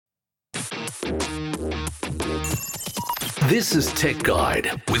This is Tech Guide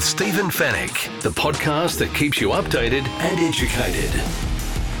with Stephen Fennick, the podcast that keeps you updated and educated.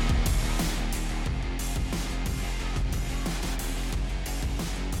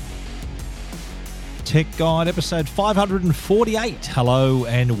 Tech Guide episode 548. Hello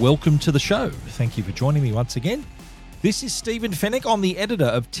and welcome to the show. Thank you for joining me once again. This is Stephen Fennick. I'm the editor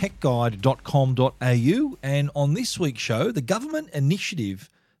of techguide.com.au, and on this week's show, the government initiative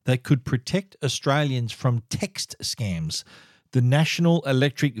that could protect Australians from text scams. The National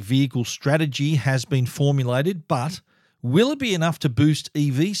Electric Vehicle Strategy has been formulated, but will it be enough to boost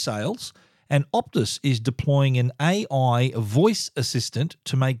EV sales? And Optus is deploying an AI voice assistant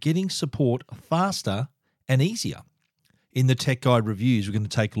to make getting support faster and easier. In the Tech Guide reviews, we're going to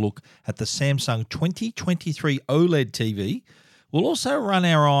take a look at the Samsung 2023 OLED TV. We'll also run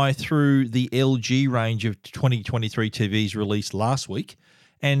our eye through the LG range of 2023 TVs released last week,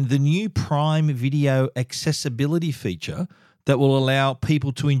 and the new Prime Video accessibility feature that will allow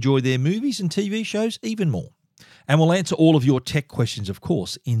people to enjoy their movies and TV shows even more. And we'll answer all of your tech questions, of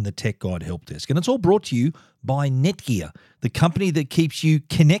course, in the Tech Guide Help Desk. And it's all brought to you by Netgear, the company that keeps you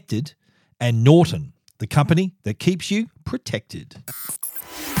connected, and Norton, the company that keeps you protected.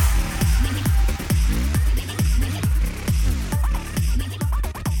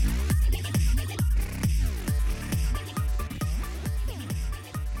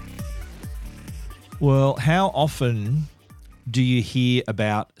 Well, how often do you hear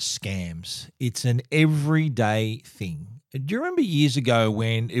about scams? It's an everyday thing. Do you remember years ago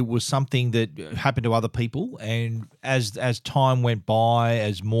when it was something that happened to other people, and as time went by,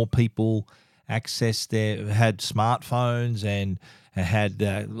 as more people had smartphones and had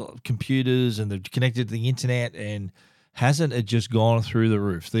computers and they're connected to the internet, and hasn't it just gone through the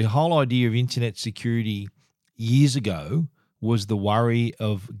roof? The whole idea of internet security years ago was the worry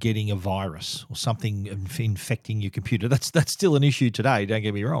of getting a virus or something infecting your computer. That's still an issue today, don't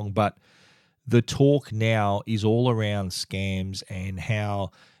get me wrong, but the talk now is all around scams and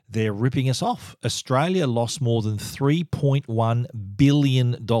how they're ripping us off. Australia lost more than $3.1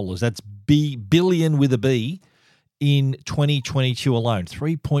 billion. That's billion with a B in 2022 alone.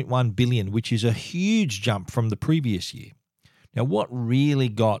 $3.1 billion, which is a huge jump from the previous year. Now, what really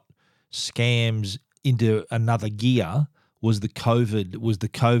got scams into another gear was the COVID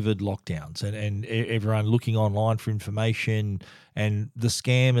lockdowns and everyone looking online for information, and the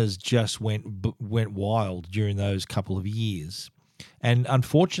scammers just went wild during those couple of years. And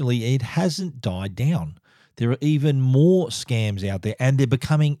unfortunately, it hasn't died down. There are even more scams out there, and they're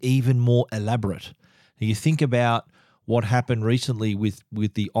becoming even more elaborate. Now, you think about what happened recently with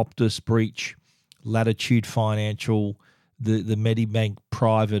the Optus breach, Latitude Financial, the Medibank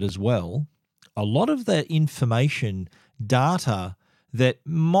Private as well. A lot of the information, data that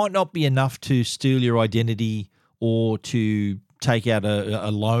might not be enough to steal your identity or to take out a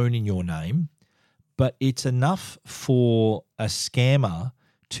loan in your name, but it's enough for a scammer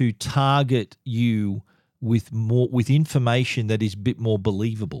to target you with information that is a bit more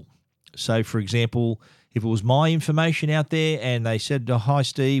believable. So, for example, if it was my information out there and they said, "Oh, hi,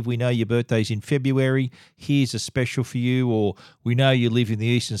 Steve, we know your birthday's in February. Here's a special for you," or "We know you live in the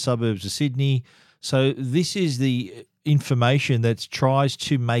eastern suburbs of Sydney." So this is the information that tries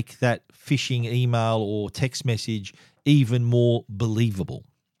to make that phishing email or text message even more believable.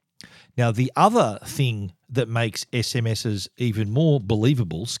 Now, the other thing that makes SMSs even more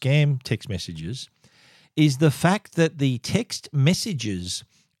believable, scam text messages, is the fact that the text messages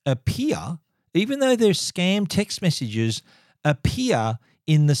appear, even though they're scam text messages, appear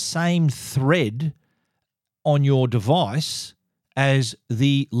in the same thread on your device as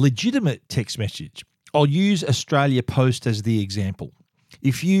the legitimate text message. I'll use Australia Post as the example.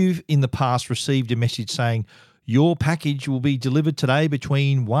 If you've in the past received a message saying your package will be delivered today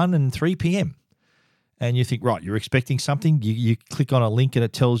between 1 and 3 p.m, and you think, right, you're expecting something, you click on a link and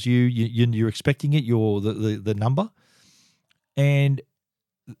it tells you you're expecting it, the number, and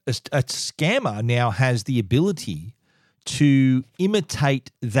a scammer now has the ability to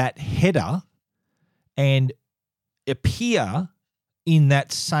imitate that header and appear in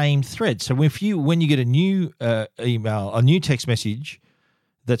that same thread. So when you get a new email, a new text message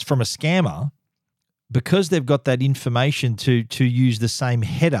that's from a scammer, because they've got that information to use the same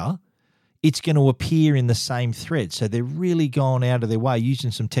header, it's going to appear in the same thread. So they're really going out of their way,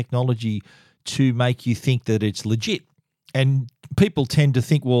 using some technology to make you think that it's legit. And people tend to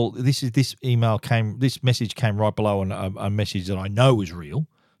think, well, this message came right below a message that I know is real,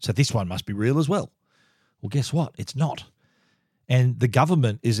 so this one must be real as well. Well, guess what? It's not. And the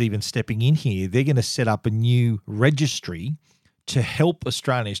government is even stepping in here. They're going to set up a new registry to help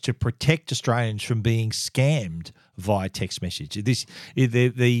Australians, to protect Australians from being scammed via text message. It's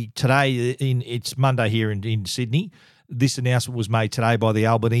Monday here in Sydney. This announcement was made today by the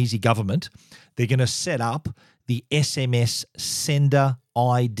Albanese government. They're going to set up the SMS Sender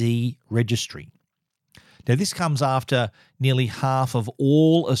ID Registry. Now, this comes after nearly half of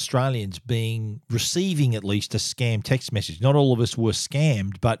all Australians receiving at least a scam text message. Not all of us were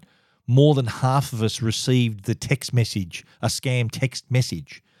scammed, but more than half of us received the text message, a scam text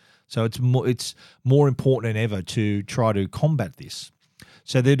message. So it's more important than ever to try to combat this.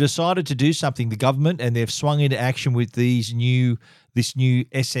 So they've decided to do something, the government, and they've swung into action with this new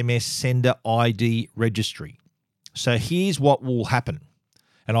SMS Sender ID Registry. So here's what will happen.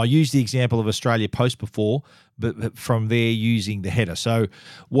 And I used the example of Australia Post before, but from there using the header. So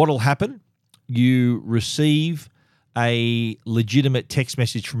what will happen? You receive a legitimate text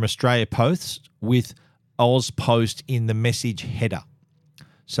message from Australia Post with Oz Post in the message header.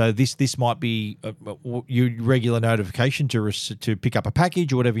 So this might be your regular notification to pick up a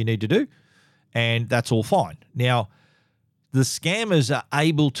package or whatever you need to do, and that's all fine. Now, the scammers are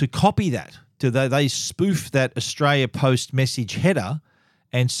able to copy that. They spoof that Australia Post message header,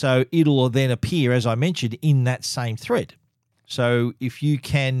 and so it'll then appear, as I mentioned, in that same thread. So if you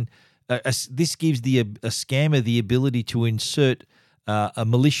can, this gives a scammer the ability to insert a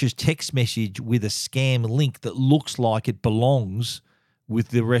malicious text message with a scam link that looks like it belongs with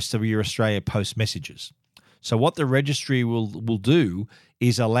the rest of your Australia Post messages. So what the registry will do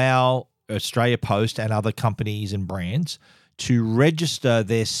is allow Australia Post and other companies and brands to register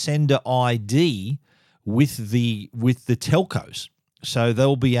their sender ID with the telcos. So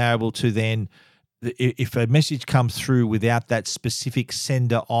they'll be able to then, if a message comes through without that specific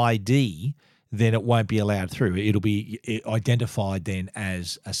sender ID, then it won't be allowed through. It'll be identified then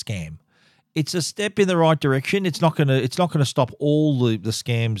as a scam. It's a step in the right direction. It's not going to stop all the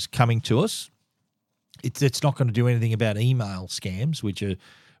scams coming to us. It's not going to do anything about email scams, which are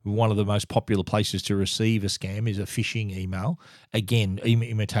one of the most popular places to receive a scam is a phishing email. Again,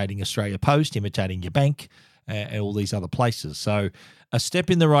 imitating Australia Post, imitating your bank, and all these other places. So a step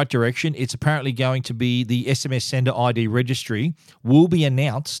in the right direction. It's apparently going to be the SMS Sender ID Registry will be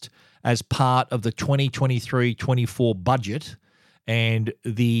announced as part of the 2023-24 budget. And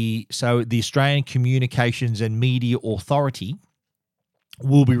the Australian Communications and Media Authority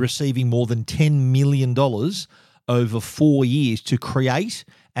will be receiving more than $10 million over 4 years to create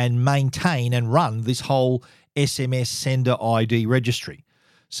and maintain and run this whole SMS Sender ID Registry.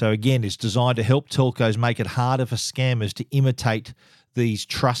 So again, it's designed to help telcos make it harder for scammers to imitate these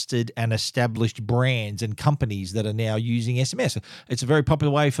trusted and established brands and companies that are now using SMS. It's a very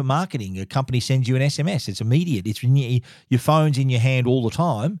popular way for marketing. A company sends you an SMS. It's immediate. It's your phone's in your hand all the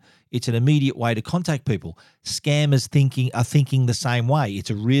time. It's an immediate way to contact people. Scammers are thinking the same way.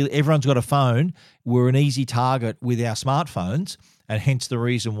 Everyone's got a phone. We're an easy target with our smartphones, and hence the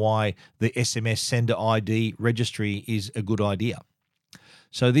reason why the SMS Sender ID Registry is a good idea.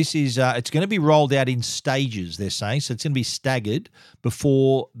 So this is it's going to be rolled out in stages, they're saying. So it's going to be staggered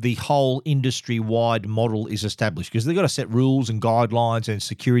before the whole industry-wide model is established, because they've got to set rules and guidelines and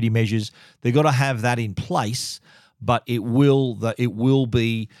security measures. They've got to have that in place, but it will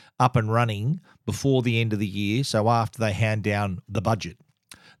be up and running before the end of the year, so after they hand down the budget.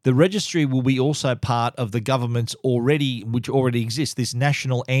 The registry will be also part of the government's which already exists, this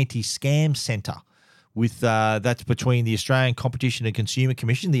National Anti-Scam Centre, with that's between the Australian Competition and Consumer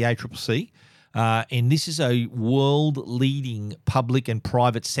Commission, the ACCC, and this is a world-leading public and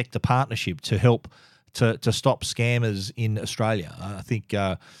private sector partnership to help to stop scammers in Australia. I think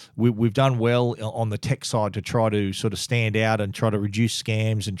we've done well on the tech side to try to sort of stand out and try to reduce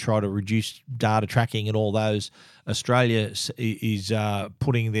scams and try to reduce data tracking and all those. Australia is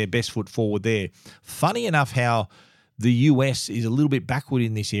putting their best foot forward there. Funny enough how the US is a little bit backward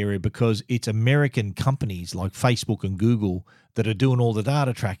in this area, because it's American companies like Facebook and Google that are doing all the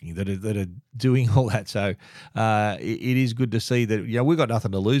data tracking, that are doing all that. So it is good to see that we've got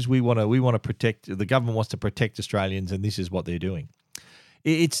nothing to lose. We want to protect. The government wants to protect Australians, and this is what they're doing.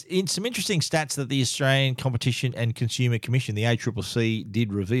 It's in some interesting stats that the Australian Competition and Consumer Commission, the ACCC,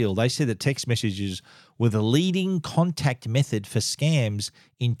 did reveal. They said that text messages were the leading contact method for scams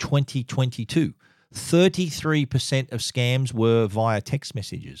in 2022. 33% of scams were via text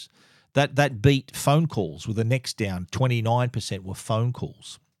messages. That beat phone calls, with the next down. 29% were phone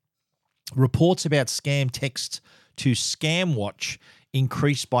calls. Reports about scam texts to ScamWatch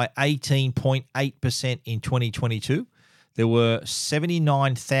increased by 18.8% in 2022. There were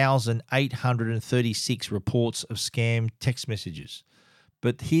 79,836 reports of scam text messages.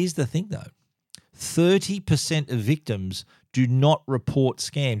 But here's the thing, though. 30% of victims do not report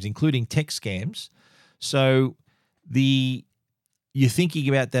scams, including tech scams. So you're thinking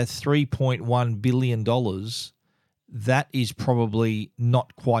about that $3.1 billion, that is probably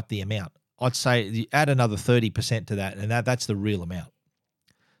not quite the amount. I'd say you add another 30% to that, and that's the real amount.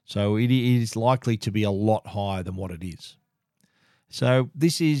 So it is likely to be a lot higher than what it is. So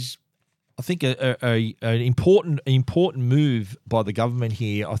this is, I think, an important move by the government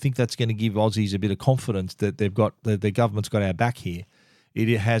here. I think that's going to give Aussies a bit of confidence that the government's got our back here. It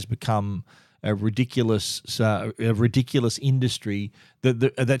has become a ridiculous industry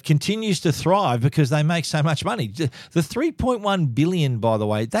that continues to thrive because they make so much money. The 3.1 billion, by the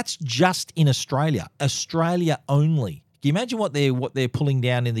way, that's just in Australia only. Can you imagine what they're pulling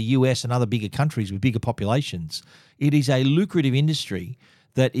down in the US and other bigger countries with bigger populations? It is a lucrative industry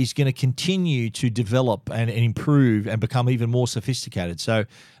that is going to continue to develop and improve and become even more sophisticated. So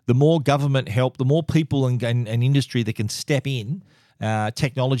the more government help, the more people and industry that can step in,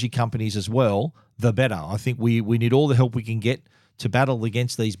 technology companies as well, the better. I think we need all the help we can get to battle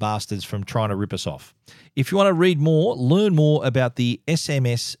against these bastards from trying to rip us off. If you want to learn more about the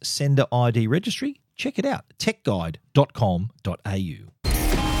SMS Sender ID Registry, check it out,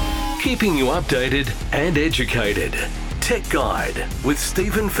 techguide.com.au. Keeping you updated and educated. Tech Guide with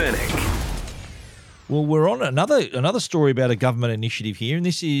Stephen Fennick. Well, we're on another story about a government initiative here, and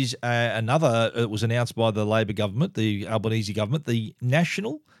this is it was announced by the Labor government, the Albanese government, the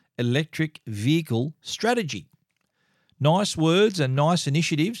National Electric Vehicle Strategy. Nice words and nice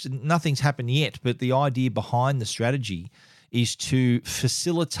initiatives. Nothing's happened yet, but the idea behind the strategy is to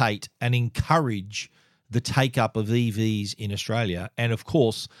facilitate and encourage the take-up of EVs in Australia. And, of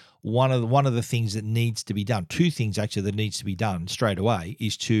course, one of the things that needs to be done, two things actually that needs to be done straight away,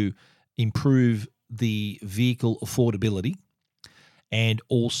 is to improve the vehicle affordability and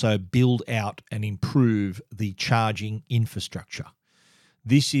also build out and improve the charging infrastructure.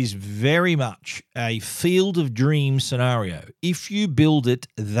 This is very much a field of dreams scenario. If you build it,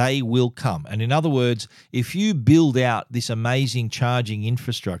 they will come. And in other words, if you build out this amazing charging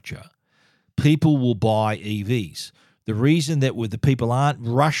infrastructure, people will buy EVs. The reason that the people aren't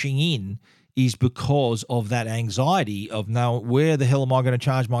rushing in is because of that anxiety of, now, where the hell am I going to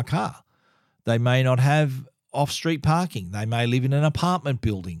charge my car? They may not have off-street parking. They may live in an apartment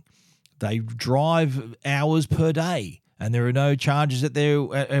building. They drive hours per day, and there are no charges at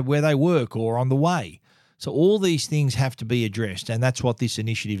where they work or on the way. So all these things have to be addressed, and that's what this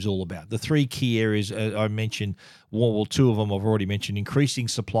initiative is all about. The three key areas I mentioned, well, two of them I've already mentioned: increasing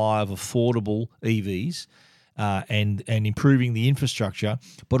supply of affordable EVs and improving the infrastructure,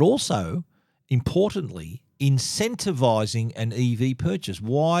 but also, importantly, incentivizing an EV purchase.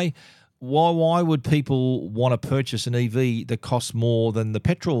 Why would people want to purchase an EV that costs more than the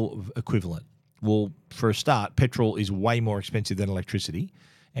petrol equivalent? Well, for a start, petrol is way more expensive than electricity.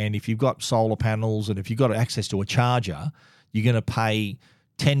 And if you've got solar panels and if you've got access to a charger, you're going to pay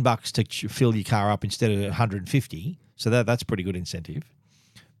 $10 to fill your car up instead of $150. So that's pretty good incentive.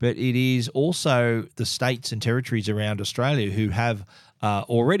 But it is also the states and territories around Australia who have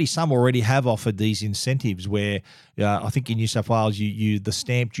some already have offered these incentives where I think in New South Wales, the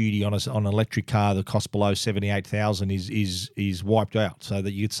stamp duty on an electric car that costs below $78,000 is wiped out, so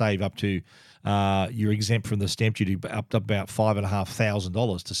that you'd save up to you're exempt from the stamp duty up to about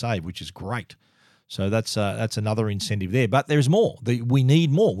 $5,500 to save, which is great. So that's another incentive there. But there's more. We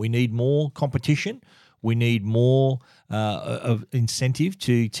need more. We need more competition. We need more of incentive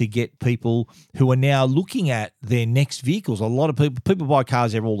to get people who are now looking at their next vehicles. A lot of people buy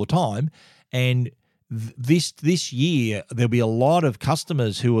cars all the time, and this year there'll be a lot of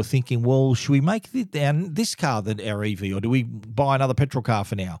customers who are thinking, well, should we make this car our EV, or do we buy another petrol car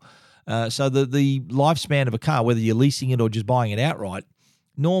for now? So the lifespan of a car, whether you're leasing it or just buying it outright,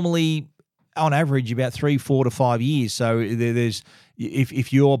 normally on average about 3, 4 to 5 years. So there's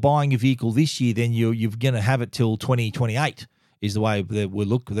if you're buying a vehicle this year, then you're going to have it till 2028 is the way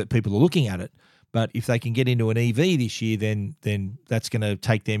that people are looking at it. But if they can get into an EV this year, then that's going to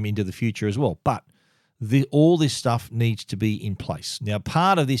take them into the future as well. But all this stuff needs to be in place. Now,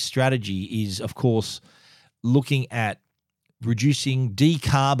 part of this strategy is, of course, looking at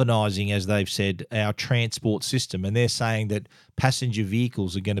decarbonising, as they've said, our transport system. And they're saying that passenger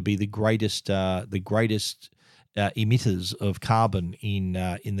vehicles are going to be the greatest emitters of carbon in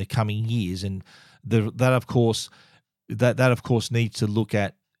the coming years. And that of course needs to look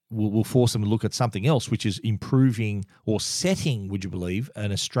at, will force them to look at something else, which is improving or setting, would you believe,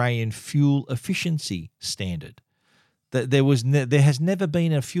 an Australian fuel efficiency standard. There has never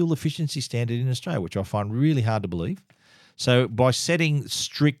been a fuel efficiency standard in Australia, which I find really hard to believe. So by setting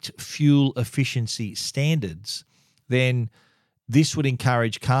strict fuel efficiency standards, then this would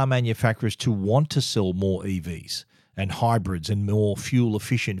encourage car manufacturers to want to sell more EVs and hybrids and more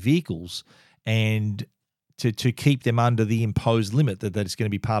fuel-efficient vehicles, and to keep them under the imposed limit that is going to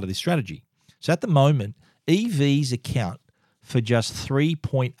be part of this strategy. So at the moment, EVs account for just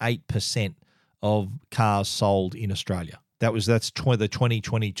 3.8% of cars sold in Australia. That's the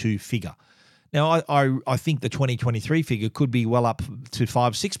 2022 figure. Now, I think the 2023 figure could be well up to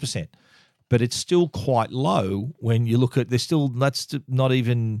 5-6%, but it's still quite low when you look at. There's still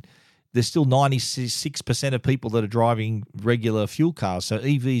 96% of people that are driving regular fuel cars. So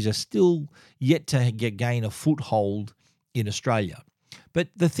EVs are still yet to gain a foothold in Australia. But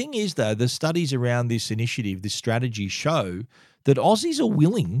the thing is, though, the studies around this initiative, this strategy, show that Aussies are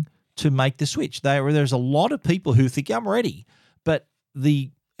willing to make the switch. There's a lot of people who think, I'm ready, but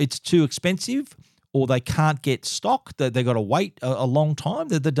it's too expensive, or they can't get stock, that they've got to wait a long time.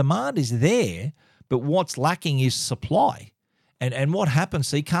 The demand is there, but what's lacking is supply. And what happens,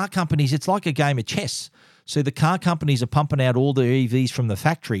 see, car companies, it's like a game of chess. So the car companies are pumping out all the EVs from the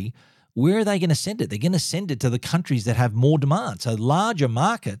factory. Where are they going to send it? They're going to send it to the countries that have more demand. So larger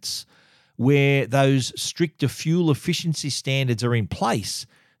markets where those stricter fuel efficiency standards are in place,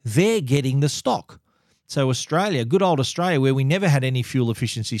 they're getting the stock. So Australia, good old Australia, where we never had any fuel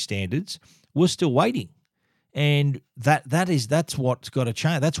efficiency standards, we're still waiting. And that's what's got to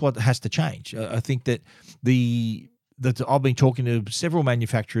change. That's what has to change. I think that I've been talking to several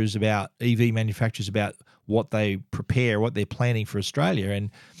manufacturers about EV manufacturers about what they prepare, what they're planning for Australia, and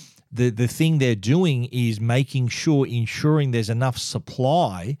the thing they're doing is ensuring there's enough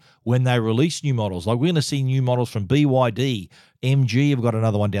supply when they release new models. Like, we're going to see new models from BYD, MG have got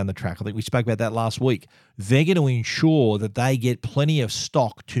another one down the track. I think we spoke about that last week. They're going to ensure that they get plenty of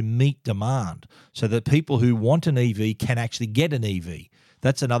stock to meet demand so that people who want an EV can actually get an EV.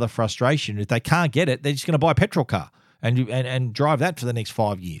 That's another frustration. If they can't get it, they're just going to buy a petrol car and drive that for the next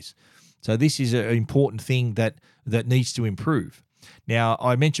 5 years. So this is an important thing that needs to improve. Now,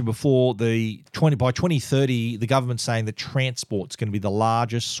 I mentioned before by 2030, the government's saying that transport's going to be the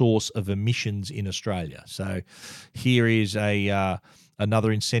largest source of emissions in Australia. So here is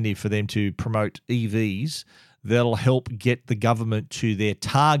another incentive for them to promote EVs that'll help get the government to their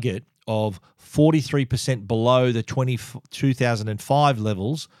target of 43% below the 2005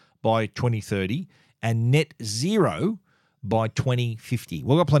 levels by 2030 and net zero by 2050.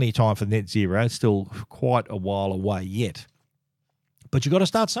 We've got plenty of time for net zero. It's still quite a while away yet. But you've got to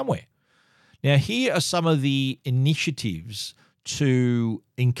start somewhere. Now, here are some of the initiatives to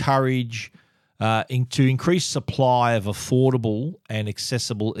encourage, to increase supply of affordable and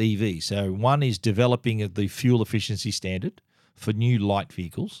accessible EVs. So one is developing the fuel efficiency standard for new light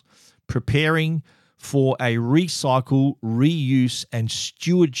vehicles, preparing for a recycle, reuse and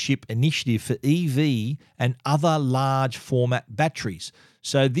stewardship initiative for EV and other large format batteries.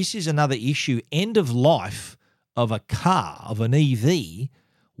 So this is another issue, end of life of a car, of an EV.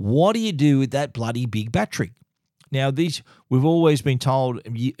 What do you do with that bloody big battery? Now, we've always been told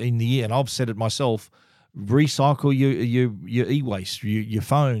in the year, and I've said it myself, recycle your e-waste, your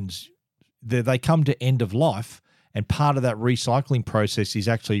phones. They come to end of life, and part of that recycling process is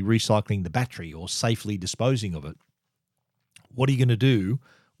actually recycling the battery or safely disposing of it. What are you going to do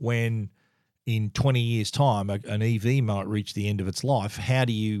when in 20 years' time, an EV might reach the end of its life? How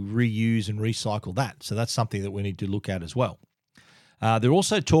do you reuse and recycle that? So that's something that we need to look at as well. They're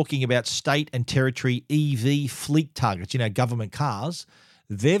also talking about state and territory EV fleet targets. Government cars,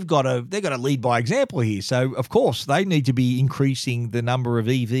 they've got to lead by example here. So, of course, they need to be increasing the number of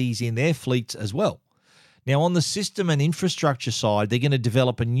EVs in their fleets as well. Now, on the system and infrastructure side, they're going to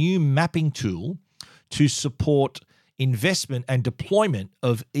develop a new mapping tool to support investment and deployment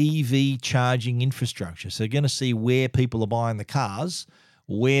of EV charging infrastructure. So you're going to see where people are buying the cars,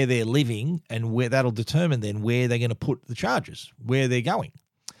 where they're living, and where that'll determine then where they're going to put the chargers, where they're going.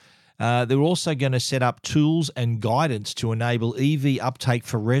 They're also going to set up tools and guidance to enable EV uptake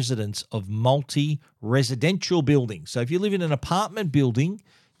for residents of multi-residential buildings. So if you live in an apartment building,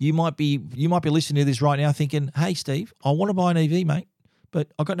 you might be listening to this right now thinking, hey, Steve, I want to buy an EV, mate,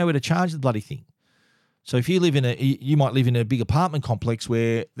 but I've got nowhere to charge the bloody thing. So if you might live in a big apartment complex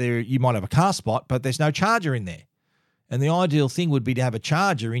where you might have a car spot, but there's no charger in there. And the ideal thing would be to have a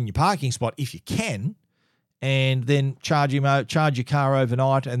charger in your parking spot if you can, and then charge your car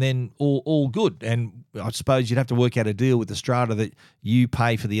overnight, and then all good. And I suppose you'd have to work out a deal with the strata that you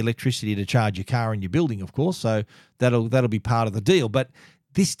pay for the electricity to charge your car in your building, of course. So that'll be part of the deal. But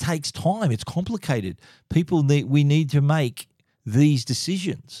this takes time. It's complicated. We need to make these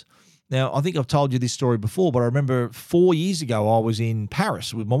decisions. Now, I think I've told you this story before, but I remember 4 years ago I was in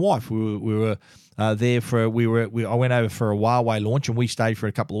Paris with my wife. We were there for I went over for a Huawei launch, and we stayed for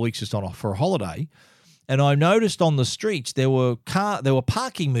a couple of weeks just for a holiday. And I noticed on the streets there were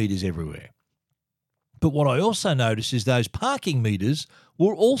parking meters everywhere. But what I also noticed is those parking meters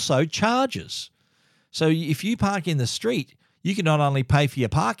were also charges. So if you park in the street, you can not only pay for your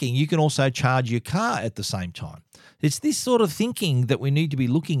parking, you can also charge your car at the same time. It's this sort of thinking that we need to be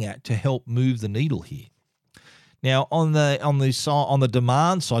looking at to help move the needle here. Now, on the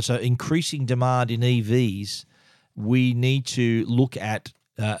demand side, so increasing demand in EVs, we need to look at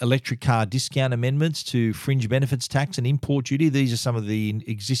electric car discount amendments to fringe benefits tax and import duty. These are some of the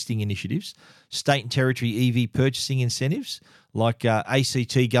existing initiatives. State and territory EV purchasing incentives, like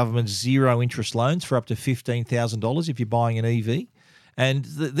ACT government's zero interest loans for up to $15,000 if you're buying an EV. And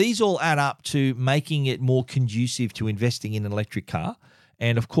these all add up to making it more conducive to investing in an electric car.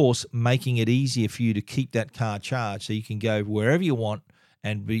 And, of course, making it easier for you to keep that car charged so you can go wherever you want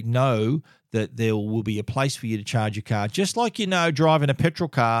and know that there will be a place for you to charge your car. Just like driving a petrol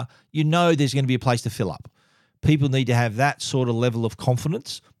car, there's going to be a place to fill up. People need to have that sort of level of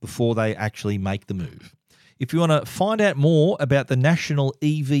confidence before they actually make the move. If you want to find out more about the national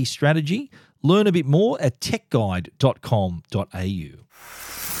EV strategy, learn a bit more at techguide.com.au.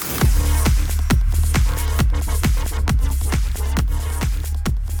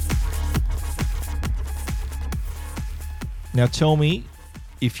 Now tell me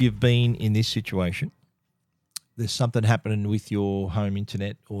if you've been in this situation. There's something happening with your home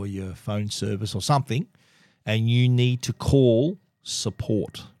internet or your phone service or something, and you need to call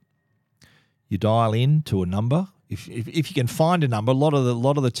support. You dial in to a number. If you can find a number, a lot of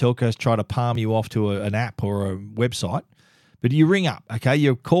the telcos try to palm you off to an app or a website, but you ring up. Okay,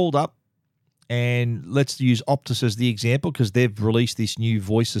 you're called up. And let's use Optus as the example because they've released this new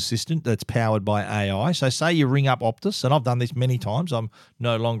voice assistant that's powered by AI. So say you ring up Optus, and I've done this many times. I'm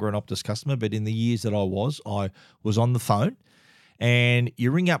no longer an Optus customer, but in the years that I was on the phone. And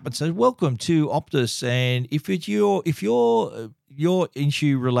you ring up and say, "Welcome to Optus." And if your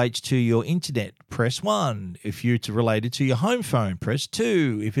issue relates to your internet, press 1. If it's related to your home phone, press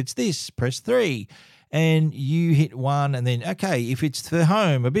 2. If it's this, press 3. And you hit 1, and then, okay, if it's for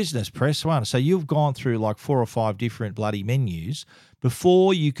home, a business, press 1. So you've gone through like 4 or 5 different bloody menus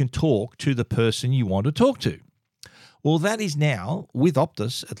before you can talk to the person you want to talk to. Well, that is now, with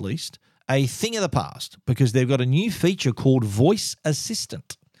Optus at least, a thing of the past because they've got a new feature called Voice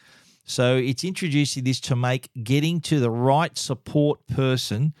Assistant. So it's introducing this to make getting to the right support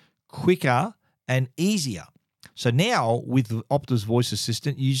person quicker and easier. So now with Optus Voice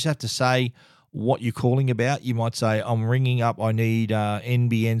Assistant, you just have to say what you're calling about. You might say, I'm ringing up, I need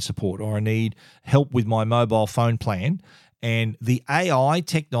NBN support, or I need help with my mobile phone plan. And the AI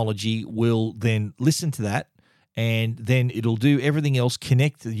technology will then listen to that, and then it'll do everything else,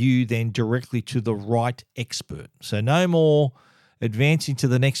 connect you then directly to the right expert. So no more advancing to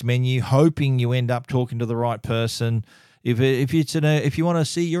the next menu, hoping you end up talking to the right person. If you want to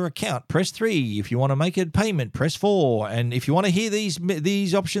see your account, press 3. If you want to make a payment, press 4. And if you want to hear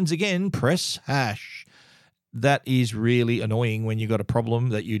these options again, press #. That is really annoying when you've got a problem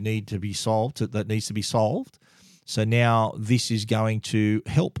that needs to be solved. So now this is going to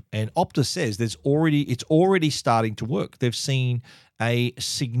help. And Optus says it's already starting to work. They've seen a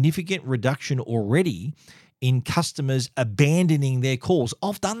significant reduction already in customers abandoning their calls.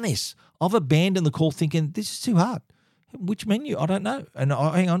 I've done this. I've abandoned the call thinking this is too hard. Which menu? I don't know. And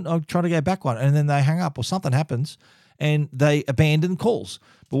hang on, I'll try to go back one. And then they hang up or something happens and they abandon calls.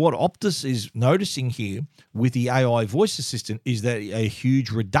 But what Optus is noticing here with the AI voice assistant is that a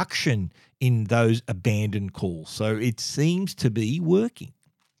huge reduction in those abandoned calls. So it seems to be working.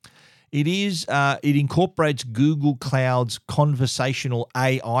 It incorporates Google Cloud's conversational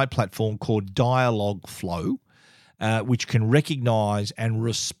AI platform called Dialogflow, which can recognize and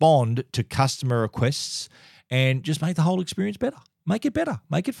respond to customer requests and just make the whole experience better. Make it better.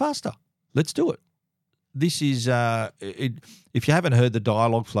 Make it faster. Let's do it. This is, if you haven't heard the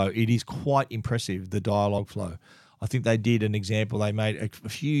Dialogflow, it is quite impressive, the Dialogflow. I think they did an example they made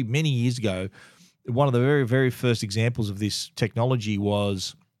many years ago. One of the very, very first examples of this technology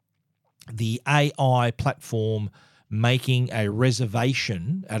was the AI platform making a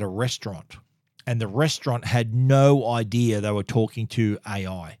reservation at a restaurant, and the restaurant had no idea they were talking to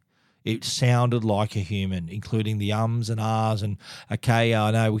AI. It sounded like a human, including the ums and ahs and, okay,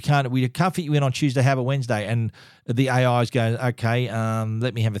 no, we can't fit you in on Tuesday, how about Wednesday? And the AI is going, okay,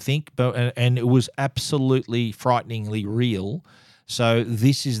 let me have a think. And it was absolutely frighteningly real. So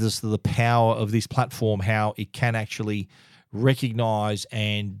this is the power of this platform, how it can actually recognize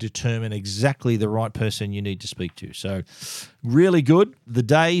and determine exactly the right person you need to speak to. So really good. The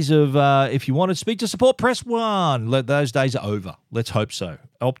days of if you want to speak to support, press 1. Those days are over. Let's hope so.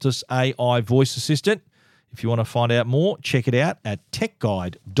 Optus AI voice assistant. If you want to find out more, check it out at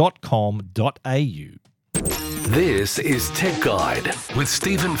techguide.com.au. This is Tech Guide with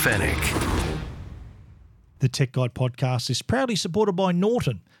Stephen Fennick. The Tech Guide podcast is proudly supported by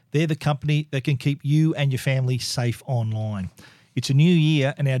Norton. They're the company that can keep you and your family safe online. It's a new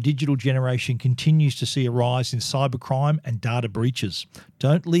year and our digital generation continues to see a rise in cybercrime and data breaches.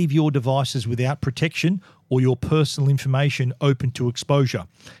 Don't leave your devices without protection or your personal information open to exposure.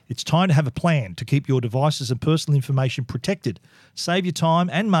 It's time to have a plan to keep your devices and personal information protected. Save your time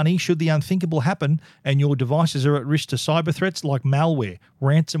and money should the unthinkable happen and your devices are at risk to cyber threats like malware,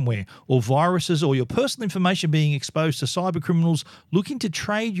 ransomware, or viruses, or your personal information being exposed to cyber criminals looking to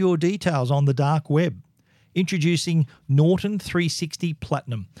trade your details on the dark web. Introducing Norton 360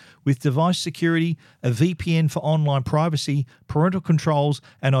 Platinum. With device security, a VPN for online privacy, parental controls,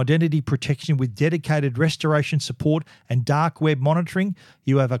 and identity protection with dedicated restoration support and dark web monitoring,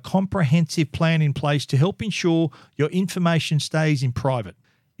 you have a comprehensive plan in place to help ensure your information stays in private.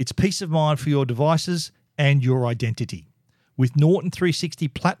 It's peace of mind for your devices and your identity. With Norton 360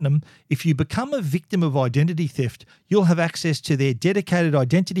 Platinum, if you become a victim of identity theft, you'll have access to their dedicated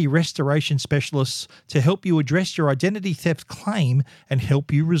identity restoration specialists to help you address your identity theft claim and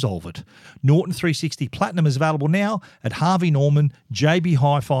help you resolve it. Norton 360 Platinum is available now at Harvey Norman, JB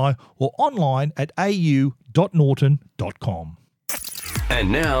Hi-Fi, or online at au.norton.com.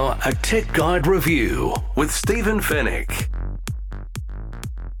 And now, a Tech Guide review with Stephen Fennick.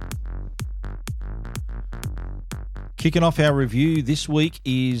 Kicking off our review this week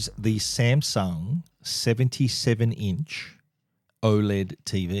is the Samsung 77-inch OLED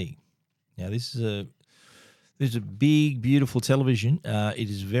TV. Now, this is a big, beautiful television. It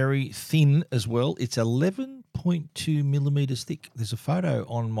is very thin as well. It's 11.2 millimeters thick. There's a photo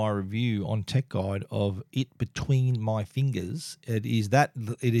on my review on Tech Guide of it between my fingers. It is that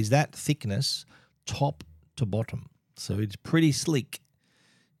thickness, top to bottom. So it's pretty sleek.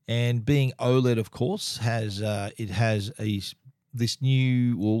 And being OLED, of course, has an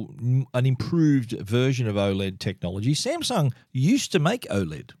improved version of OLED technology. Samsung used to make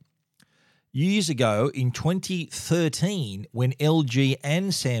OLED years ago in 2013 when LG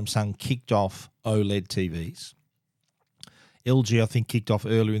and Samsung kicked off OLED TVs. LG, I think, kicked off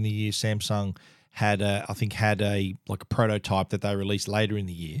earlier in the year. Samsung had a prototype that they released later in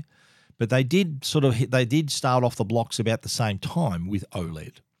the year, but they did start off the blocks about the same time with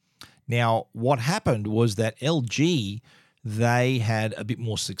OLED. Now, what happened was that LG, they had a bit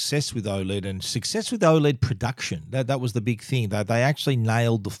more success with OLED and success with OLED production. That was the big thing. They actually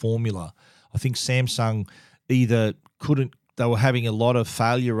nailed the formula. I think Samsung they were having a lot of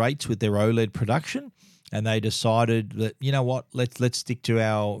failure rates with their OLED production, and they decided that, you know what, let's stick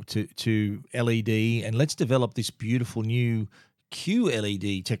to to LED and let's develop this beautiful new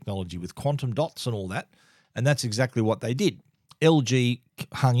QLED technology with quantum dots and all that. And that's exactly what they did. LG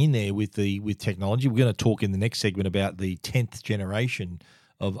hung in there with technology. We're going to talk in the next segment about the 10th generation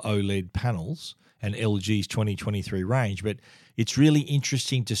of OLED panels and LG's 2023 range. But it's really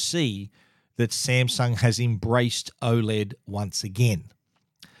interesting to see that Samsung has embraced OLED once again.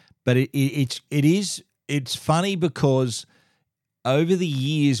 But it's funny because over the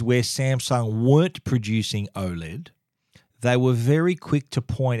years where Samsung weren't producing OLED, they were very quick to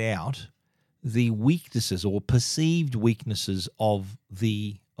point out the weaknesses or perceived weaknesses of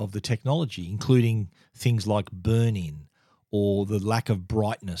the technology, including things like burn-in or the lack of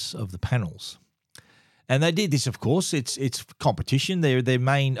brightness of the panels. And they did this, of course. It's competition. Their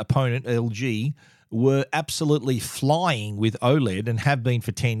main opponent, LG, were absolutely flying with OLED and have been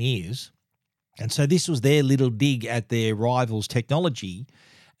for 10 years. And so this was their little dig at their rivals' technology.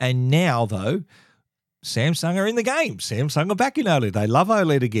 And now, though, Samsung are in the game. Samsung are back in OLED. They love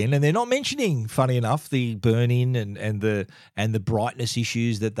OLED again, and they're not mentioning, funny enough, the burn-in and the brightness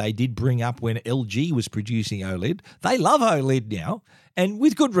issues that they did bring up when LG was producing OLED. They love OLED now, and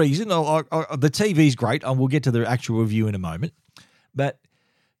with good reason. The TV's great, and we'll get to the actual review in a moment. But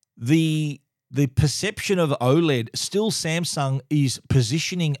the perception of OLED, still Samsung is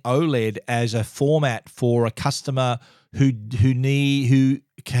positioning OLED as a format for a customer who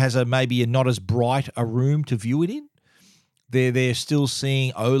has maybe not as bright a room to view it in. They're still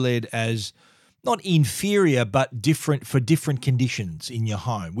seeing OLED as not inferior, but different for different conditions in your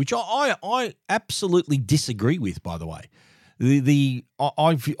home, which I absolutely disagree with, by the way.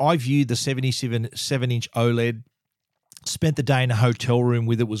 I view the 77-inch OLED spent the day in a hotel room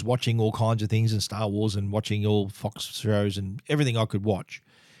with it, was watching all kinds of things and Star Wars and watching all Fox shows and everything I could watch.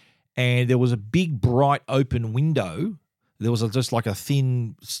 And there was a big, bright, open window. There was just like a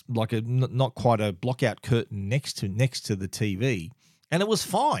thin, like a not quite a blockout curtain next to the TV, and it was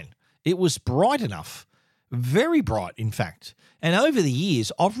fine. It was bright enough, very bright, in fact. And over the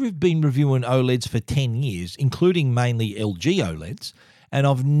years, I've been reviewing OLEDs for 10 years, including mainly LG OLEDs, and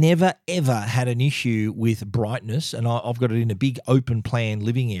I've never, ever had an issue with brightness, and I've got it in a big open plan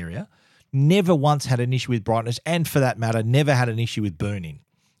living area. Never once had an issue with brightness, and for that matter, never had an issue with burning.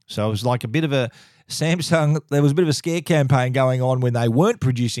 So it was like a bit of a Samsung, there was a bit of a scare campaign going on when they weren't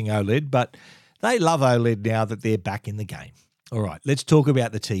producing OLED, but they love OLED now that they're back in the game. All right, let's talk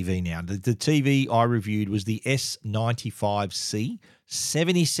about the TV now. The TV I reviewed was the S95C,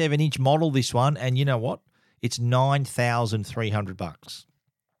 77-inch model, this one, and you know what? It's $9,300.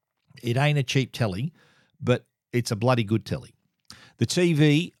 It ain't a cheap telly, but it's a bloody good telly. The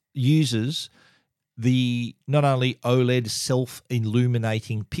TV uses the not only OLED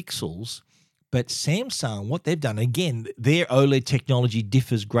self-illuminating pixels, but Samsung, what they've done, again, their OLED technology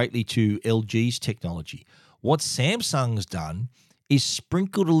differs greatly to LG's technology. What Samsung's done is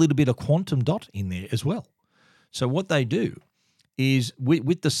sprinkled a little bit of quantum dot in there as well. So what they do is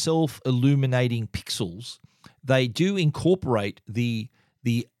with the self-illuminating pixels, they do incorporate the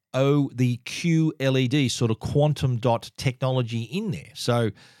QLED sort of quantum dot technology in there.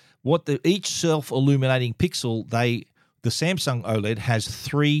 So each self-illuminating pixel, the Samsung OLED has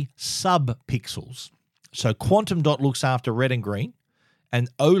 3 sub-pixels. So quantum dot looks after red and green,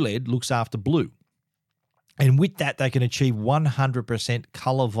 and OLED looks after blue. And with that, they can achieve 100%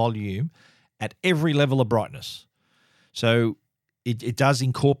 color volume at every level of brightness. So it does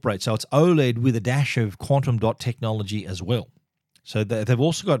incorporate. So it's OLED with a dash of quantum dot technology as well. So they've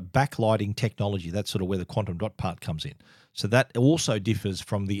also got backlighting technology. That's sort of where the quantum dot part comes in. So that also differs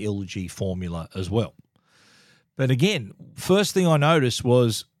from the LG formula as well. But again, first thing I noticed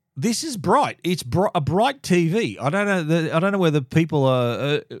was this is bright. It's a bright TV. I don't know whether people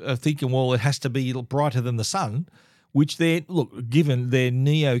are thinking, well, it has to be brighter than the sun, which given their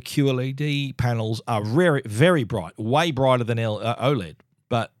Neo QLED panels are very, very bright, way brighter than OLED.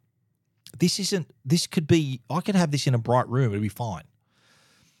 But I could have this in a bright room, it'd be fine.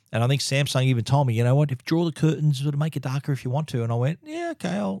 And I think Samsung even told me, you know what, if draw the curtains, sort of make it darker if you want to. And I went, yeah,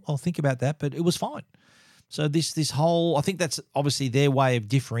 okay, I'll think about that. But it was fine. So this whole, I think that's obviously their way of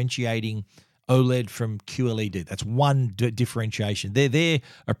differentiating OLED from QLED. That's one differentiation. Their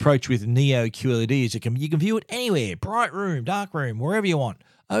approach with Neo QLED is you can view it anywhere, bright room, dark room, wherever you want.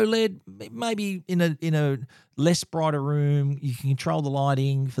 OLED, maybe in a less brighter room, you can control the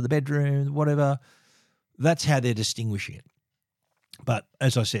lighting for the bedroom, whatever. That's how they're distinguishing it. But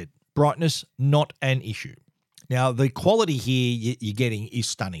as I said, brightness, not an issue. Now, the quality here you're getting is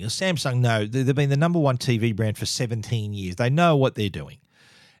stunning. As Samsung know, they've been the number one TV brand for 17 years. They know what they're doing.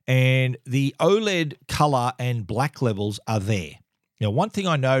 And the OLED color and black levels are there. Now, one thing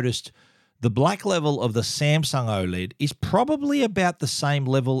I noticed, the black level of the Samsung OLED is probably about the same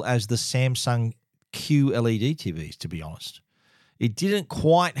level as the Samsung QLED TVs, to be honest. It didn't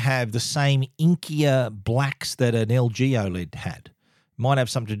quite have the same inkier blacks that an LG OLED had. Might have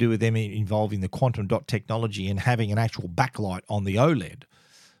something to do with them involving the quantum dot technology and having an actual backlight on the OLED.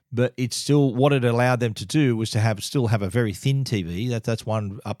 But it's still, what it allowed them to do was to still have a very thin TV. That's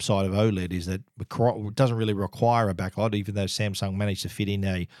one upside of OLED, is that it doesn't really require a backlight, even though Samsung managed to fit in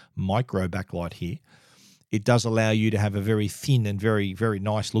a micro backlight here. It does allow you to have a very thin and very, very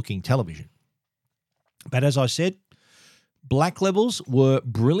nice looking television. But as I said, black levels were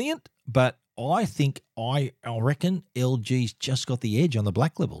brilliant, but I reckon LG's just got the edge on the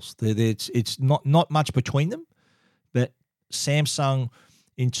black levels. It's not much between them, but Samsung,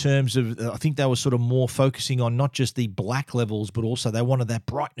 in terms of, I think they were sort of more focusing on not just the black levels, but also they wanted that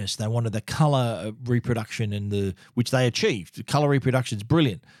brightness. They wanted the color reproduction which they achieved. The color reproduction is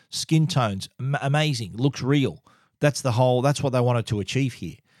brilliant. Skin tones, amazing. Looks real. That's what they wanted to achieve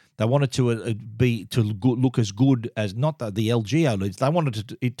here. They wanted to look as good as, not the LG OLEDs, they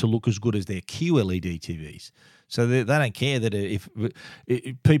wanted it to look as good as their QLED TVs. So they don't care that if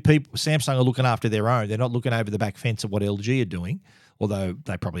people, Samsung are looking after their own. They're not looking over the back fence of what LG are doing, although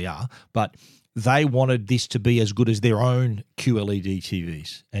they probably are. But they wanted this to be as good as their own QLED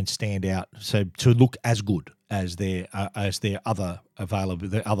TVs and stand out, so to look as good as their other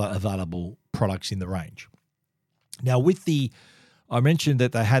available products in the range. Now, I mentioned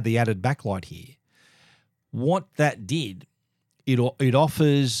that they had the added backlight here. What that did,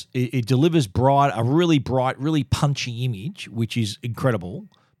 it delivers a really bright, really punchy image, which is incredible.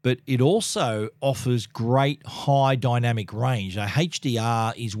 but it also offers great high dynamic range. Now,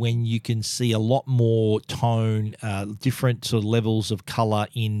 HDR is when you can see a lot more tone, different sort of levels of color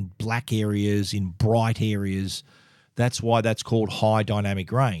in black areas, in bright areas. That's why that's called high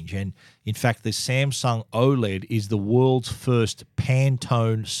dynamic range. And in fact, the Samsung OLED is the world's first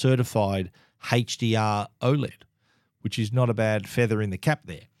Pantone certified HDR OLED, which is not a bad feather in the cap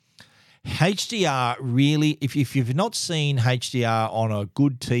there. HDR really, if you've not seen HDR on a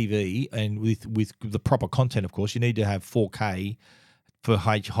good TV and with the proper content, of course, you need to have 4K for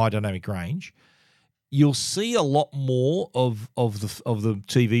high dynamic range. You'll see a lot more of the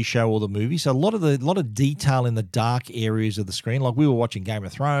TV show or the movie. So a lot of detail in the dark areas of the screen. Like we were watching Game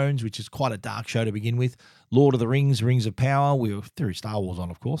of Thrones, which is quite a dark show to begin with. Lord of the Rings, Rings of Power. We were through Star Wars on,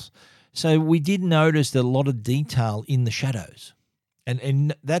 of course. So we did notice that a lot of detail in the shadows.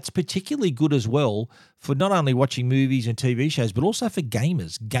 And that's particularly good as well for not only watching movies and TV shows, but also for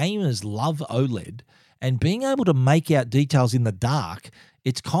gamers. Gamers love OLED, and being able to make out details in the dark,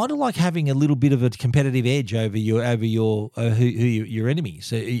 it's kind of like having a little bit of a competitive edge over your enemy.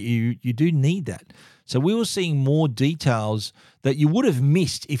 So you do need that. So we were seeing more details that you would have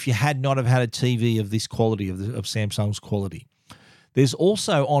missed if you had not have had a TV of this quality, of Samsung's quality. There's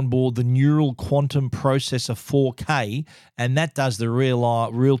also on board the Neural Quantum Processor 4K, and that does the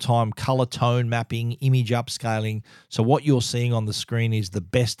real-time color tone mapping, image upscaling. So what you're seeing on the screen is the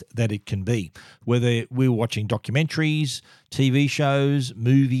best that it can be. Whether we're watching documentaries, TV shows,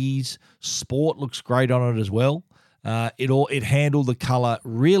 movies, sport looks great on it as well. It handled the color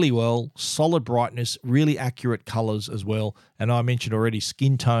really well, solid brightness, really accurate colors as well. And I mentioned already,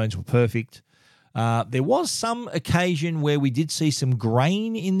 skin tones were perfect. There was some occasion where we did see some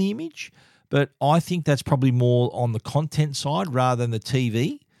grain in the image, but I think that's probably more on the content side rather than the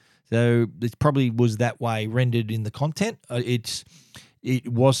TV. So it probably was that way rendered in the content. It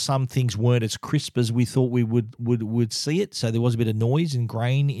was, some things weren't as crisp as we thought we would see it. So there was a bit of noise and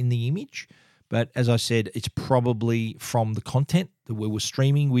grain in the image. But as I said, it's probably from the content that we were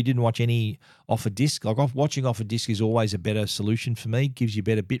streaming. We didn't watch any off a disc. Like watching off a disc is always a better solution for me. It gives you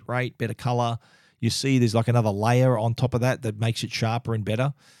better bit rate, better color. You see there's like another layer on top of that makes it sharper and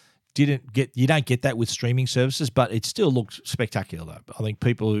better. You don't get that with streaming services, but it still looks spectacular though. I think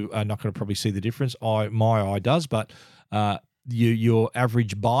people who are not going to probably see the difference. My eye does, but your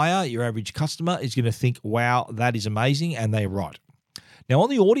average buyer, your average customer is going to think, wow, that is amazing, and they're right. Now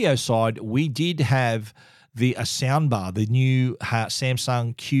on the audio side, we did have a soundbar, the new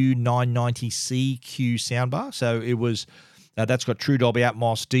Samsung Q990C Q soundbar. So it was that's got True Dolby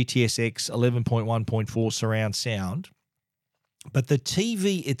Atmos, DTS:X, 11.1.4 surround sound. But the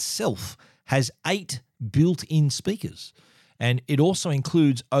TV itself has 8 built-in speakers. And it also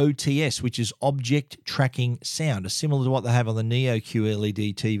includes OTS, which is Object Tracking Sound, similar to what they have on the Neo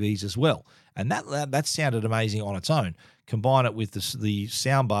QLED TVs as well. And that sounded amazing on its own. Combine it with the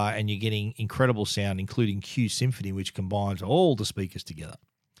soundbar and you're getting incredible sound, including Q Symphony, which combines all the speakers together.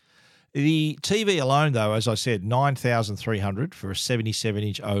 The TV alone, though, as I said, $9,300 for a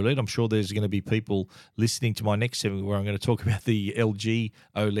 77-inch OLED. I'm sure there's going to be people listening to my next segment where I'm going to talk about the LG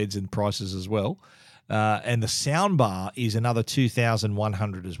OLEDs and prices as well. And the soundbar is another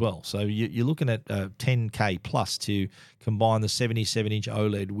 $2,100 as well. So you're looking at $10K plus to combine the 77-inch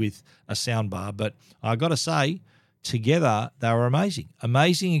OLED with a soundbar. But I got to say, together they were amazing.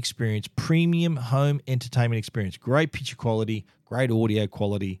 Amazing experience, premium home entertainment experience, great picture quality, great audio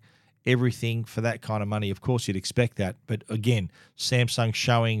quality. Everything for that kind of money. Of course, you'd expect that. But again, Samsung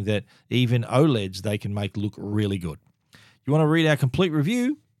showing that even OLEDs they can make look really good. You want to read our complete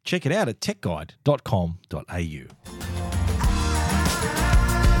review? Check it out at techguide.com.au.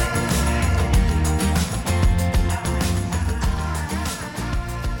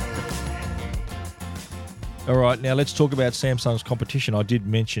 All right, now let's talk about Samsung's competition. I did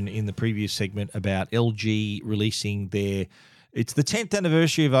mention in the previous segment about LG releasing it's the 10th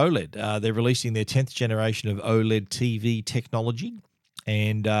anniversary of OLED. They're releasing their 10th generation of OLED TV technology,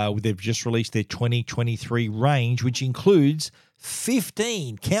 and they've just released their 2023 range, which includes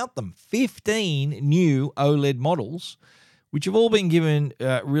 15, count them, 15 new OLED models, which have all been given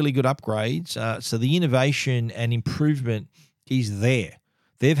really good upgrades. So the innovation and improvement is there.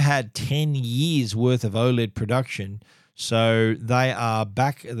 They've had 10 years worth of OLED production, so they are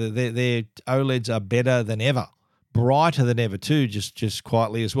back. Their OLEDs are better than ever. Brighter than ever too, just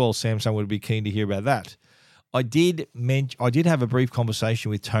quietly as well. Samsung would be keen to hear about that. I did have a brief conversation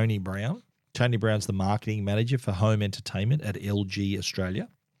with Tony Brown. Tony Brown's the marketing manager for home entertainment at LG Australia.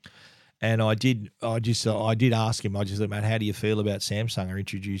 And I did ask him, I just said, mate, how do you feel about Samsung are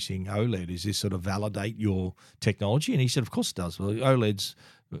introducing OLED? Does this sort of validate your technology? And he said, of course it does. Well, OLED's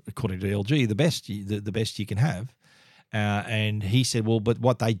according to LG, the best you can have. And he said, well, but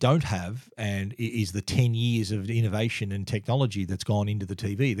what they don't have is the 10 years of innovation and technology that's gone into the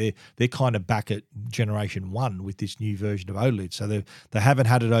TV. They're kind of back at generation 1 with this new version of OLED. So they haven't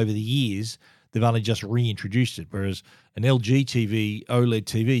had it over the years. They've only just reintroduced it. Whereas an LG TV, OLED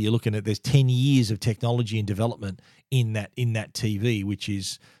TV, you're looking at there's 10 years of technology and development in that TV, which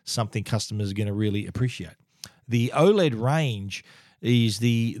is something customers are going to really appreciate. The OLED range is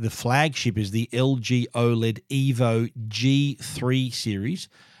the flagship is the LG OLED Evo G3 series.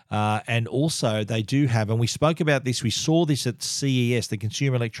 And also they do have, and we spoke about this, we saw this at CES, the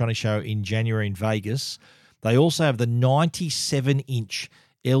Consumer Electronics Show in January in Vegas. They also have the 97-inch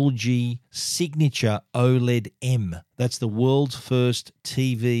LG Signature OLED M. That's the world's first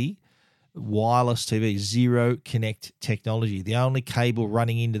TV, wireless TV, zero connect technology. The only cable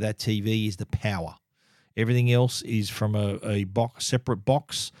running into that TV is the power. Everything else is from a separate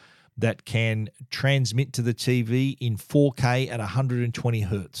box that can transmit to the TV in 4K at 120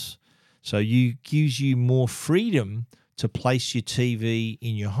 hertz. So gives you more freedom to place your TV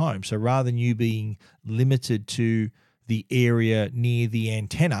in your home. So rather than you being limited to the area near the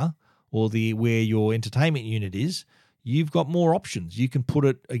antenna or where your entertainment unit is, you've got more options. You can put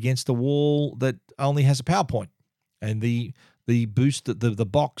it against a wall that only has a power point, and the boost that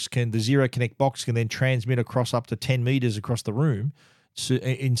the Zero Connect box can then transmit across up to 10 meters across the room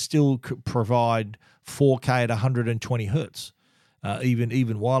and still provide 4K at 120 hertz, even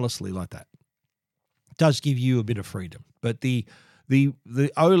wirelessly like that. It does give you a bit of freedom. But the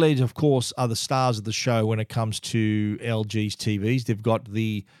OLEDs, of course, are the stars of the show when it comes to LG's TVs. They've got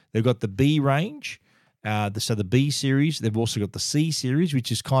the B range, so the B series. They've also got the C series,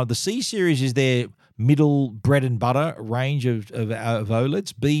 which is kind of the C series is their middle bread and butter range of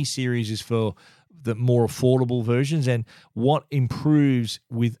OLEDs. B series is for the more affordable versions, and what improves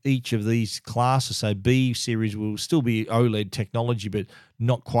with each of these classes. So B series will still be OLED technology, but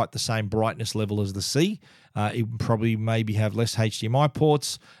not quite the same brightness level as the C. It probably maybe have less HDMI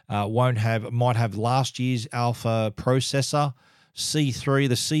ports. Might have last year's alpha processor. C3,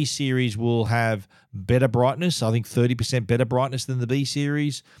 the C series will have better brightness, I think 30% better brightness than the B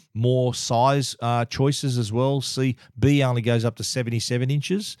series, more size choices as well. B only goes up to 77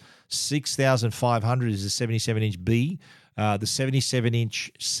 inches, 6,500 is the 77-inch B. The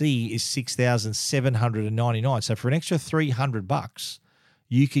 77-inch C is 6,799. So for an extra $300,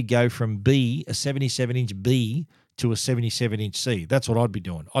 you could go from B, a 77-inch B, to a 77-inch C. That's what I'd be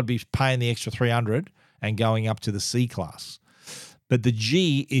doing. I'd be paying the extra $300 and going up to the C class. But the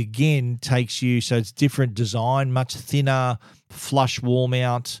G, again, takes you, so it's different design, much thinner, flush wall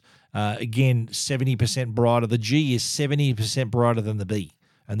mount, again, 70% brighter. The G is 70% brighter than the B.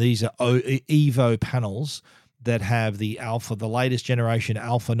 And these are Evo panels that have the latest generation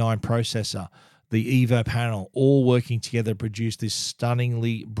Alpha 9 processor, the Evo panel, all working together to produce this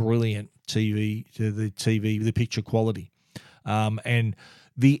stunningly brilliant TV, the picture quality. And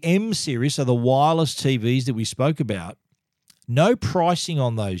the M series, so the wireless TVs that we spoke about, no pricing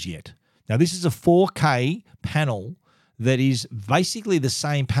on those yet. Now, this is a 4K panel that is basically the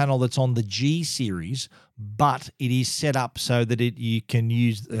same panel that's on the G series, but it is set up so that it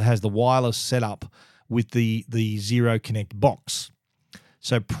has the wireless setup with the Zero Connect box.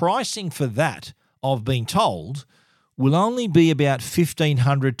 So pricing for that, I've been told, will only be about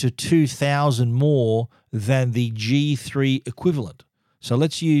 $1,500 to $2,000 more than the G3 equivalent. So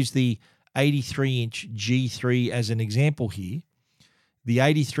let's use the 83-inch G3 as an example here. The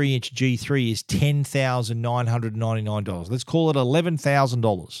 83-inch G3 is $10,999. Let's call it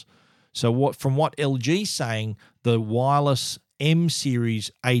 $11,000. So from what LG's saying, the wireless M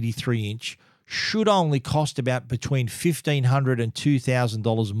series 83-inch should only cost about between $1,500 and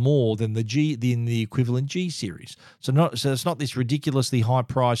 $2,000 more than the equivalent G series. So it's not this ridiculously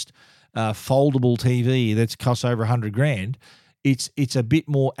high-priced foldable TV that's costs over $100,000. It's a bit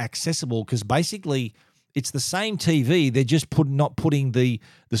more accessible because basically it's the same TV. They're just not putting the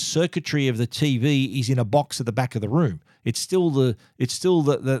circuitry of the TV is in a box at the back of the room. It's still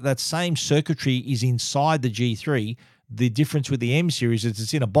that same circuitry is inside the G3. The difference with the M series is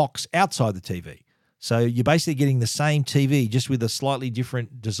it's in a box outside the TV. So you're basically getting the same TV just with a slightly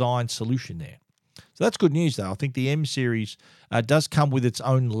different design solution there. So that's good news, though. I think the M series does come with its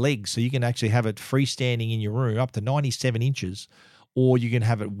own legs, so you can actually have it freestanding in your room up to 97 inches, or you can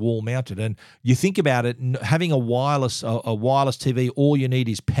have it wall mounted. And you think about it, having a wireless TV, all you need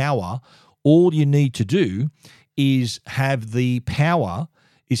is power. All you need to do is have the power,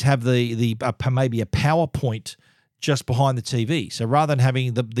 maybe a power point just behind the TV. So rather than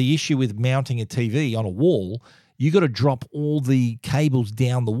having the issue with mounting a TV on a wall, you got to drop all the cables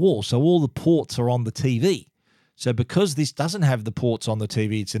down the wall. So all the ports are on the TV. So because this doesn't have the ports on the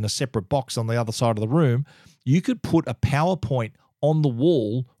TV, it's in a separate box on the other side of the room, you could put a power point on the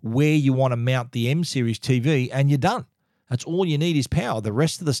wall where you want to mount the M Series TV and you're done. That's all you need is power. The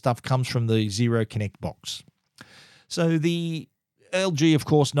rest of the stuff comes from the Zero Connect box. So the LG, of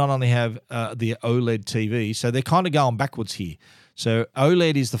course, not only have the OLED TV, so they're kind of going backwards here. So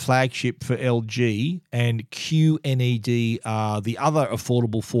OLED is the flagship for LG, and QNED are the other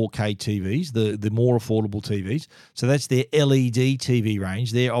affordable 4K TVs, the more affordable TVs. So that's their LED TV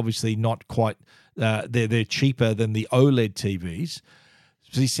range. They're obviously not quite, they're cheaper than the OLED TVs.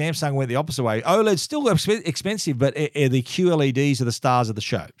 See, Samsung went the opposite way. OLED's still expensive, but the QLEDs are the stars of the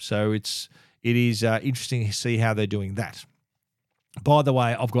show. So it is interesting to see how they're doing that. By the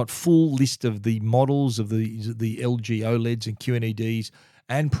way, I've got full list of the models of the LG OLEDs and QNEDs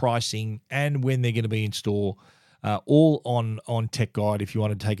and pricing and when they're going to be in store, all on Tech Guide if you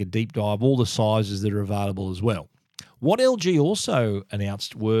want to take a deep dive, all the sizes that are available as well. What LG also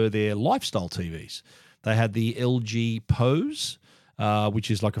announced were their lifestyle TVs. They had the LG Pose, which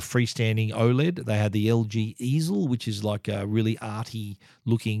is like a freestanding OLED. They had the LG Easel, which is like a really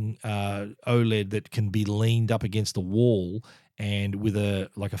arty-looking OLED that can be leaned up against the wall and with a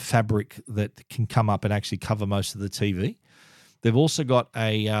fabric that can come up and actually cover most of the TV. They've also got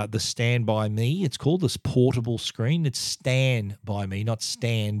the Stand By Me. It's called this portable screen. It's Stand By Me, not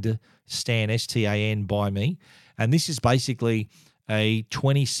Stand, S-T-A-N by Me. And this is basically a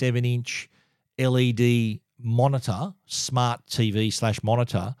 27-inch LED monitor, smart TV /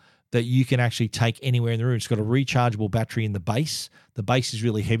 monitor that you can actually take anywhere in the room. It's got a rechargeable battery in the base. The base is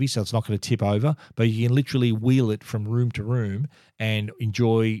really heavy, so it's not going to tip over, but you can literally wheel it from room to room and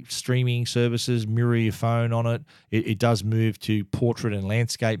enjoy streaming services, mirror your phone on it. It does move to portrait and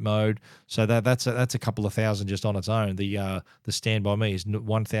landscape mode, so that's a couple of thousand just on its own. The Stand By Me is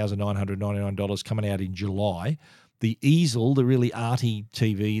 $1,999 coming out in July. The Easel, the really arty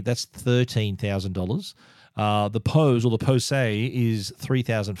TV, that's $13,000. The Pose, or the Pose, is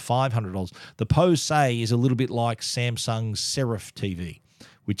 $3,500. The Pose is a little bit like Samsung's Serif TV,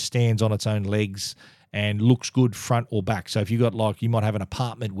 which stands on its own legs and looks good front or back. So if you got you might have an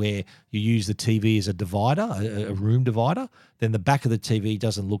apartment where you use the TV as a divider, a room divider, then the back of the TV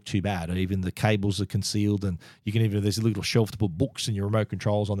doesn't look too bad. Even the cables are concealed, and there's a little shelf to put books and your remote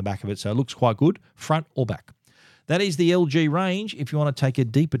controls on the back of it. So it looks quite good, front or back. That is the LG range. If you want to take a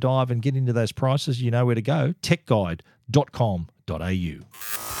deeper dive and get into those prices, you know where to go, techguide.com.au.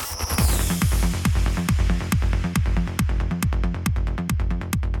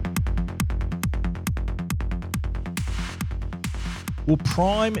 Well,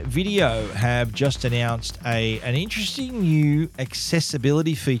 Prime Video have just announced an interesting new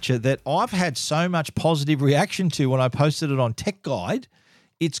accessibility feature that I've had so much positive reaction to when I posted it on Tech Guide.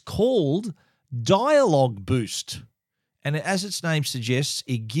 It's called Dialogue Boost. And as its name suggests,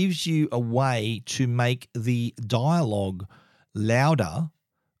 it gives you a way to make the dialogue louder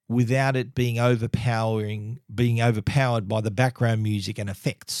without it being overpowered by the background music and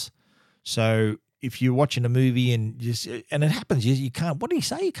effects. So if you're watching a movie and it happens, you can't, what do you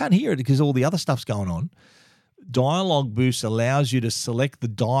say? You can't hear it because all the other stuff's going on. Dialogue Boost allows you to select the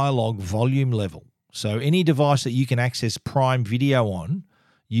dialogue volume level. So any device that you can access Prime Video on,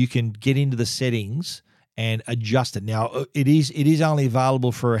 you can get into the settings and adjust it. Now, it is only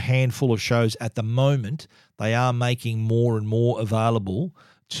available for a handful of shows at the moment. They are making more and more available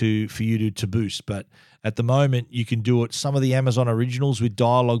for you to boost. But at the moment, you can do it. Some of the Amazon originals with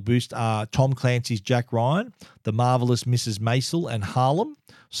Dialogue Boost are Tom Clancy's Jack Ryan, The Marvelous Mrs. Maisel, and Harlem.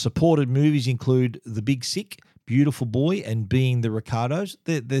 Supported movies include The Big Sick, Beautiful Boy, and Being the Ricardos.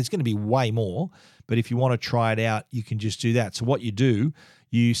 There's going to be way more, but if you want to try it out, you can just do that. So what you do,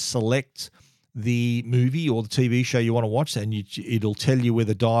 you select the movie or the TV show you want to watch, and it'll tell you where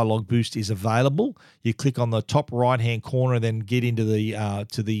the Dialogue Boost is available. You click on the top right-hand corner, then get into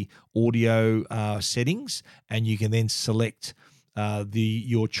the audio settings, and you can then select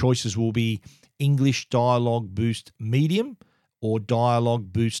your choices will be English Dialogue Boost Medium or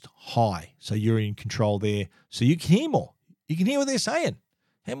Dialogue Boost High. So you're in control there, so you can hear more. You can hear what they're saying.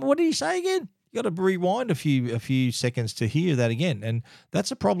 Hey, what did he say again? You got to rewind a few seconds to hear that again, and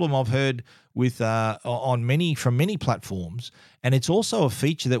that's a problem I've heard with from many platforms. And it's also a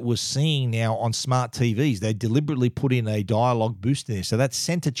feature that we're seeing now on smart TVs. They deliberately put in a dialogue boost in there. So that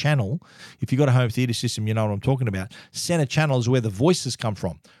center channel, if you've got a home theater system, you know what I'm talking about. Center channel is where the voices come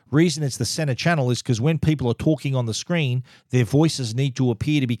from. Reason it's the center channel is because when people are talking on the screen, their voices need to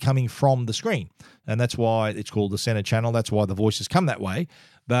appear to be coming from the screen, and that's why it's called the center channel. That's why the voices come that way.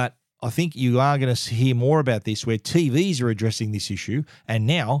 But I think you are going to hear more about this where TVs are addressing this issue, and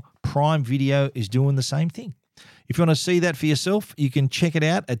now Prime Video is doing the same thing. If you want to see that for yourself, you can check it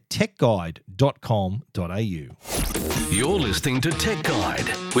out at techguide.com.au. You're listening to Tech Guide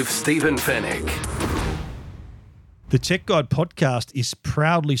with Stephen Fennick. The Tech Guide podcast is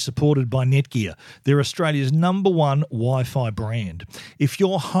proudly supported by Netgear. They're Australia's #1 Wi-Fi brand. If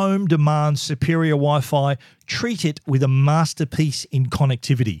your home demands superior Wi-Fi, treat it with a masterpiece in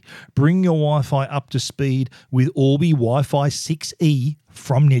connectivity. Bring your Wi-Fi up to speed with Orbi Wi-Fi 6E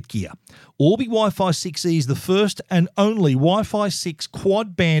from Netgear. Orbi Wi-Fi 6E is the first and only Wi-Fi 6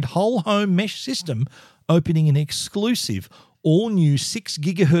 quad-band whole-home mesh system, opening an exclusive all-new 6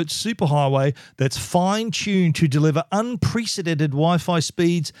 GHz superhighway that's fine-tuned to deliver unprecedented Wi-Fi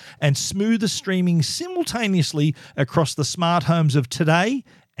speeds and smoother streaming simultaneously across the smart homes of today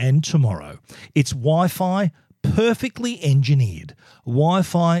and tomorrow. It's Wi-Fi perfectly engineered.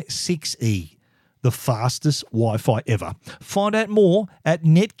 Wi-Fi 6E, the fastest Wi-Fi ever. Find out more at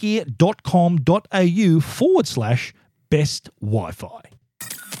netgear.com.au/best Wi-Fi.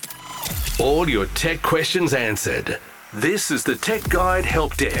 All your tech questions answered. This is the Tech Guide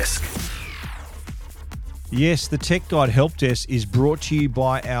Help Desk. Yes, the Tech Guide Help Desk is brought to you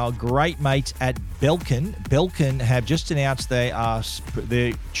by our great mates at Belkin. Belkin have just announced they're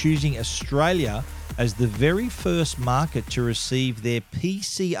choosing Australia as the very first market to receive their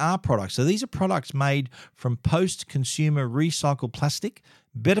PCR products. So these are products made from post-consumer recycled plastic,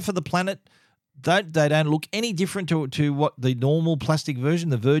 better for the planet. They don't look any different to what the normal plastic version,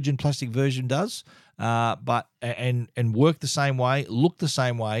 the virgin plastic version does, but work the same way, look the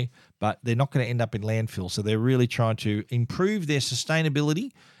same way, but they're not going to end up in landfill. So they're really trying to improve their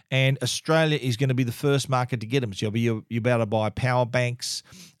sustainability, and Australia is going to be the first market to get them. So you'll be able to buy power banks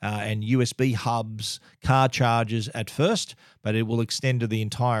and USB hubs, car chargers at first, but it will extend to the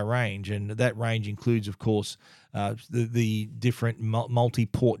entire range, and that range includes, of course, the different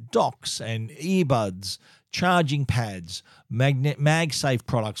multi-port docks and earbuds, charging pads, MagSafe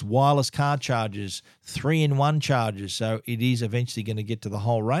products, wireless car chargers, 3-in-1 chargers. So it is eventually going to get to the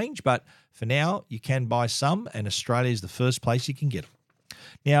whole range, but for now you can buy some, and Australia is the first place you can get them.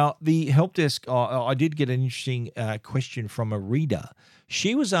 Now, the help desk, I did get an interesting question from a reader.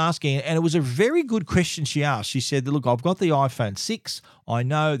 She was asking, and it was a very good question she asked. She said, look, I've got the iPhone 6. I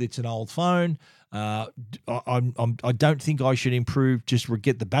know that it's an old phone. I don't think I should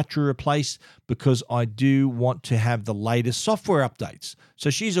get the battery replaced, because I do want to have the latest software updates. So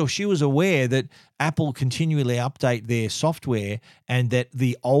she was aware that Apple continually update their software, and that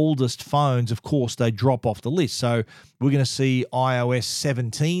the oldest phones, of course, they drop off the list. So we're going to see iOS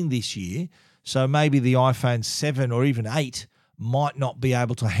 17 this year. So maybe the iPhone 7 or even 8 might not be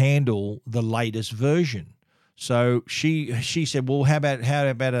able to handle the latest version. So she said, well, how about an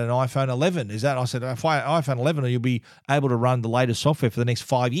iPhone 11? Is that? I said, iPhone 11, you'll be able to run the latest software for the next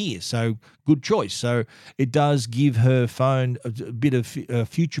 5 years. So good choice. So it does give her phone a bit of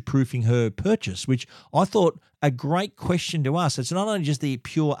future-proofing her purchase, which I thought a great question to ask. It's not only just the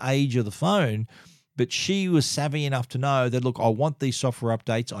pure age of the phone, but she was savvy enough to know that, look, I want these software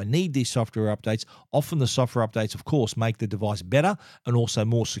updates. I need these software updates. Often the software updates, of course, make the device better and also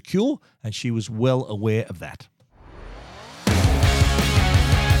more secure, and she was well aware of that.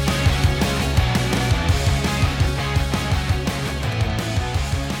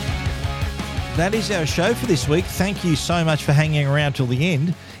 That is our show for this week. Thank you so much for hanging around till the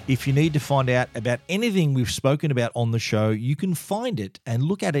end. If you need to find out about anything we've spoken about on the show, you can find it and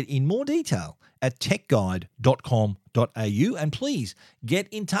look at it in more detail at techguide.com.au. And please get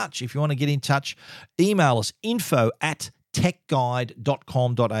in touch. If you want to get in touch, email us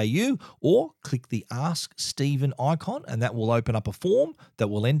info@techguide.com.au or click the Ask Stephen icon, and that will open up a form that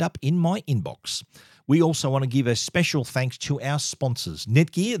will end up in my inbox. We also want to give a special thanks to our sponsors,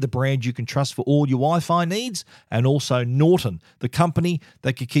 Netgear, the brand you can trust for all your Wi-Fi needs, and also Norton, the company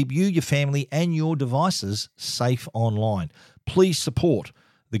that can keep you, your family, and your devices safe online. Please support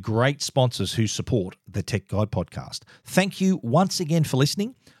the great sponsors who support the Tech Guide podcast. Thank you once again for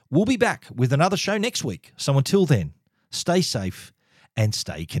listening. We'll be back with another show next week. So until then, stay safe and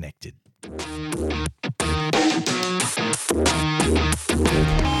stay connected.